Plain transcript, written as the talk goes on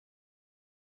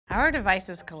Our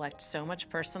devices collect so much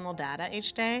personal data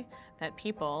each day that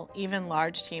people, even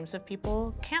large teams of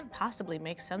people, can't possibly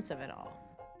make sense of it all.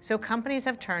 So companies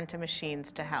have turned to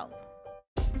machines to help.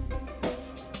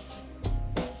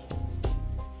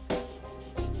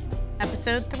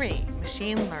 Episode 3,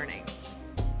 Machine Learning.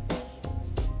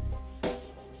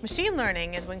 Machine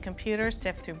learning is when computers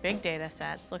sift through big data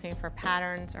sets looking for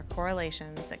patterns or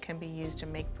correlations that can be used to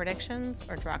make predictions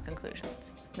or draw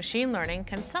conclusions. Machine learning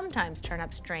can sometimes turn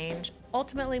up strange,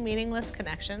 ultimately meaningless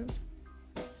connections,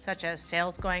 such as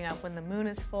sales going up when the moon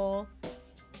is full,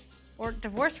 or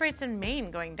divorce rates in Maine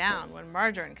going down when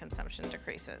margarine consumption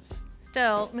decreases.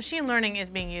 Still, machine learning is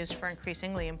being used for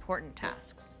increasingly important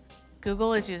tasks.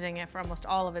 Google is using it for almost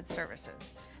all of its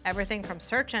services, everything from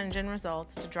search engine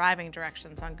results to driving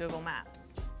directions on Google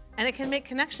Maps. And it can make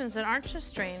connections that aren't just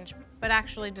strange, but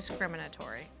actually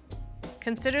discriminatory.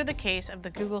 Consider the case of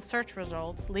the Google search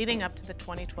results leading up to the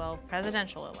 2012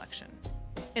 presidential election,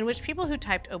 in which people who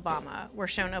typed Obama were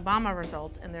shown Obama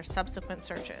results in their subsequent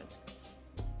searches.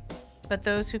 But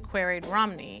those who queried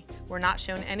Romney were not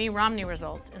shown any Romney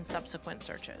results in subsequent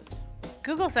searches.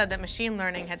 Google said that machine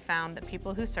learning had found that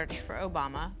people who searched for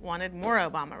Obama wanted more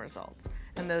Obama results,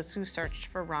 and those who searched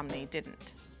for Romney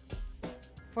didn't.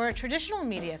 For a traditional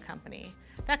media company,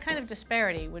 that kind of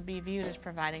disparity would be viewed as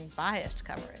providing biased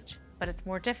coverage, but it's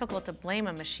more difficult to blame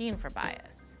a machine for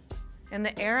bias. In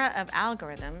the era of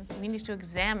algorithms, we need to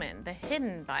examine the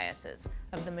hidden biases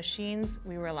of the machines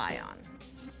we rely on.